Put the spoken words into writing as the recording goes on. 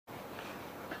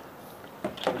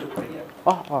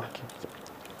Oh, okay.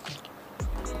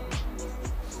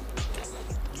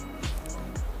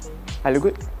 I look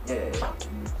good? Yeah. Okay.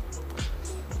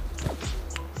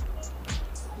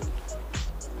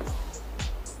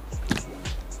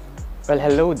 Well,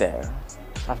 hello there.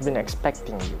 I've been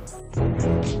expecting you.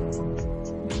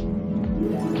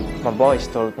 My boys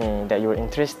told me that you were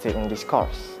interested in this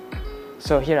course.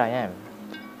 So here I am,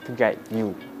 to guide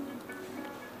you.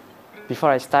 Before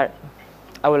I start,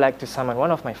 I would like to summon one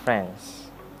of my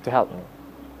friends to help me.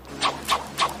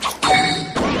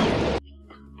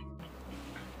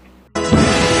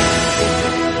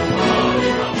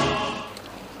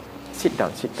 Sit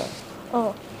down, sit down.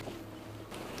 Oh.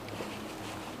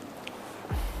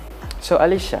 So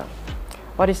Alicia,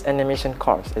 what is animation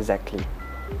course exactly?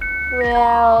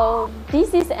 Well,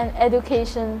 this is an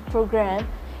education program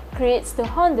created to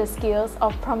hone the skills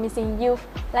of promising youth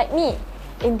like me.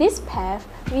 In this path,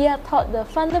 we are taught the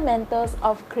fundamentals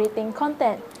of creating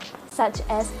content, such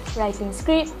as writing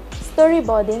script,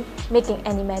 storyboarding, making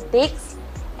animatics,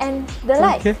 and the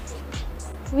like.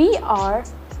 We are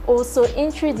also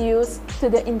introduced to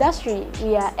the industry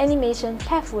via animation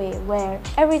pathway where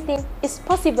everything is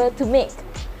possible to make.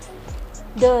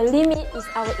 The limit is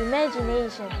our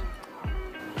imagination.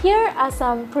 Here are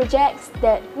some projects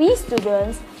that we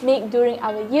students make during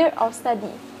our year of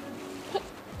study.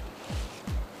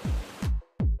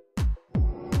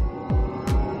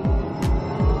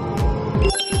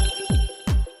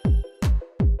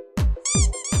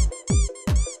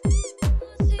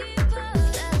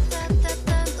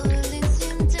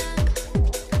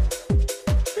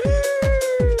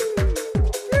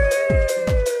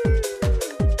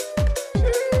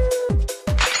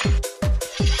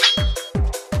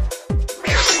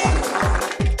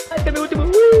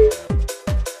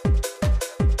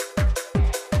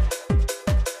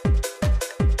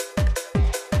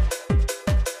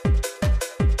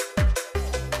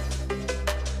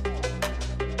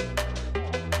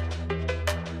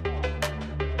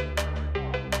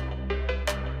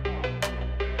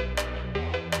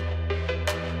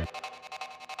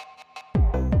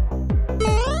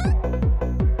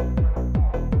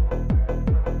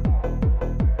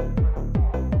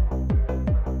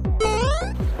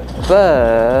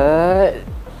 But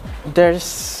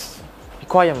there's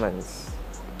requirements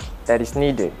that is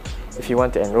needed if you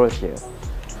want to enroll here.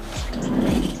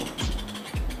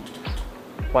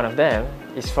 One of them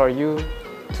is for you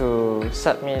to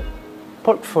submit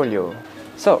portfolio.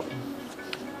 So,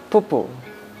 Pupu,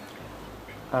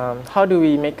 how do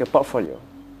we make a portfolio?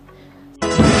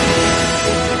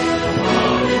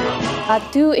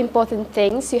 Two important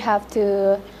things you have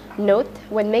to note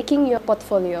when making your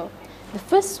portfolio. The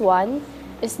first one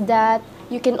is that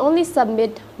you can only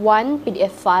submit one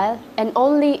PDF file and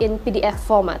only in PDF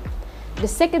format. The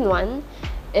second one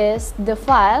is the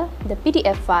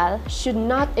PDF file should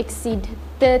not exceed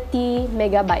 30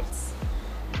 megabytes.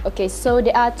 Okay, so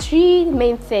there are three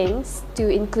main things to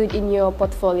include in your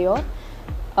portfolio.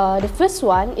 The first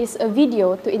one is a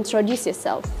video to introduce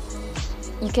yourself.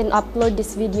 You can upload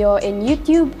this video in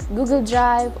YouTube, Google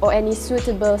Drive, or any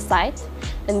suitable site,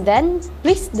 and then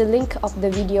place the link of the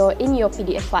video in your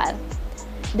PDF file.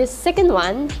 The second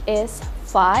one is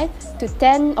 5 to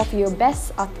 10 of your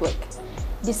best artwork.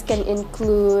 This can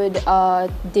include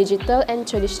digital and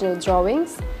traditional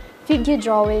drawings, figure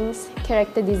drawings,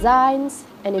 character designs,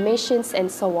 animations,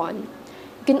 and so on.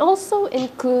 You can also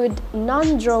include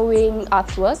non-drawing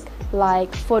artwork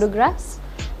like photographs,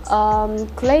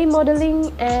 clay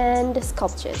modeling, and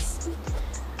sculptures.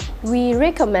 We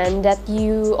recommend that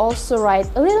you also write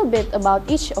a little bit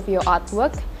about each of your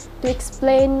artwork to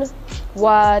explain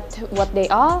what they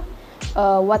are,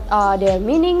 what are their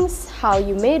meanings, how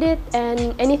you made it,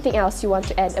 and anything else you want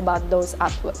to add about those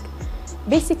artwork.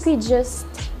 Basically, just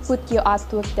put your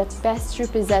artwork that best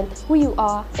represent who you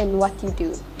are and what you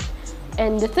do.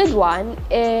 And the third one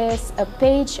is a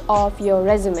page of your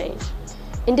resume.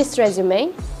 In this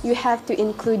resume, you have to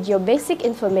include your basic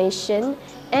information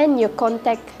and your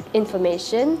contact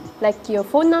information, like your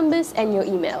phone numbers and your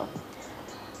email.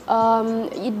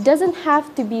 It doesn't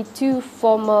have to be too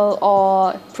formal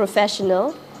or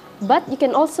professional, but you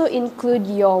can also include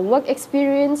your work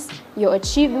experience, your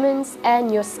achievements,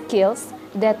 and your skills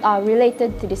that are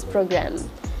related to this program.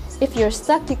 If you're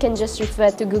stuck, you can just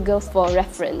refer to Google for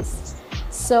reference.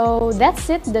 So that's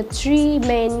it, the three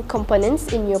main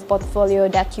components in your portfolio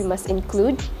that you must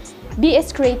include. Be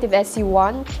as creative as you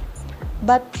want,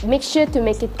 but make sure to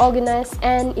make it organized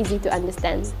and easy to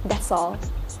understand. That's all.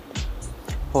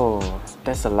 Oh,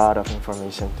 that's a lot of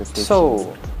information to take.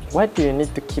 So, what do you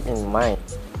need to keep in mind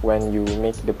when you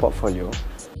make the portfolio?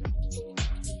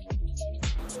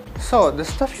 So, the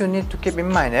stuff you need to keep in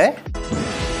mind,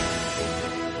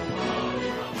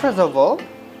 First of all,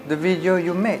 the video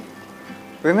you made.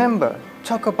 Remember,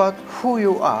 talk about who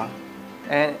you are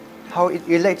and how it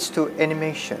relates to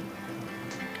animation.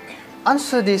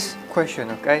 Answer this question,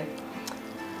 okay?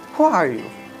 Who are you?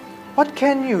 What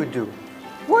can you do?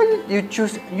 Why did you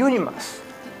choose Unimas?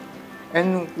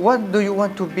 And what do you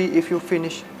want to be if you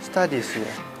finish studies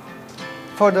here?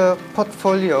 For the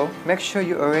portfolio, make sure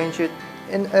you arrange it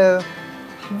in a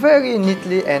very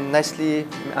neatly and nicely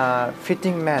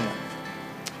fitting manner.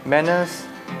 Manners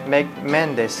make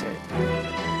men, they say.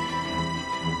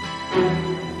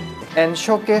 And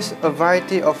showcase a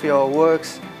variety of your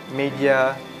works,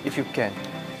 media, if you can.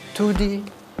 2D,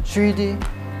 3D,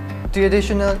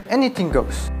 traditional, anything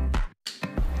goes.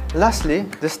 Lastly,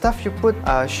 the stuff you put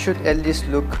should at least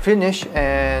look finished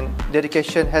and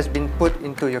dedication has been put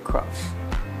into your crafts.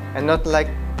 And not like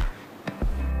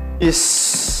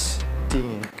is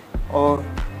thing or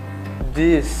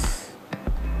this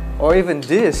or even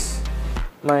this.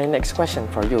 My next question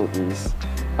for you is,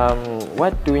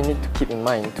 what do we need to keep in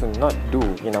mind to not do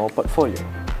in our portfolio?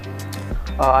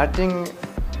 I think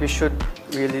we should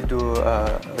really do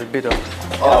a bit of...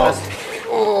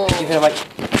 Give me the mic.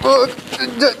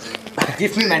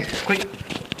 Give me, man, quick.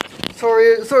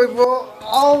 Sorry, bro.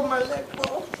 Oh, my leg,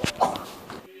 bro.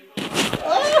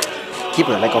 Keep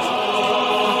your leg off.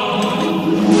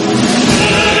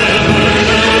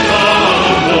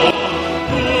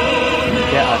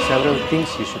 There are several things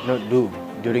you should not do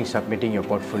during submitting your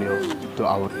portfolio to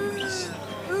our teams.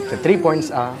 The 3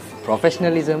 points are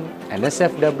professionalism,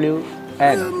 NSFW,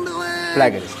 and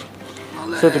plagiarism.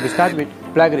 So to start with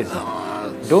plagiarism,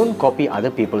 don't copy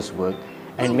other people's work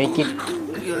and make it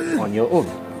on your own.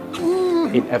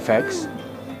 It affects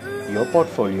your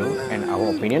portfolio and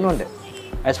our opinion on that.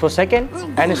 As for second,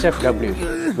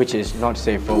 NSFW, which is not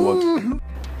safe for work.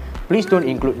 Please don't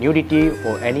include nudity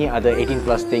or any other 18+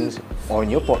 things on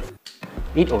your portfolio.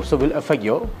 It also will affect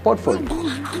your portfolio.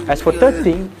 As for third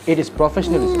thing, it is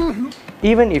professionalism.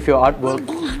 Even if your artwork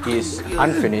is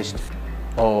unfinished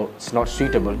or it's not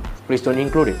suitable, please don't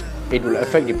include it. It will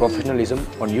affect the professionalism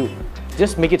on you.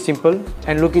 Just make it simple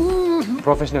and look it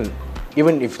professional,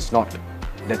 even if it's not.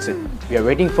 That's it. We are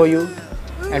waiting for you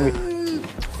and we...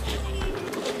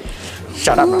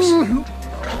 Shut up, Nas.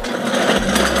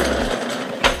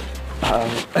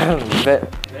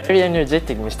 Very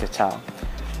energetic, Mr. Chow.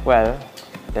 Well,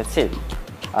 that's it.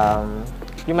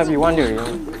 You might be wondering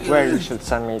where you should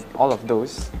submit all of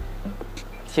those.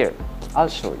 Here, I'll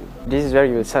show you. This is where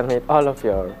you will submit all of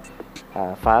your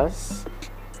files.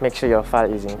 Make sure your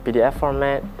file is in PDF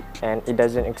format and it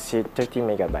doesn't exceed 30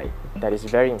 megabytes. That is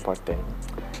very important.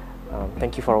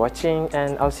 Thank you for watching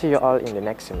and I'll see you all in the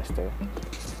next semester.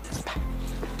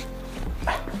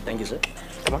 Thank you, sir.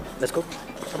 Come on, let's go.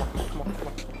 Come on.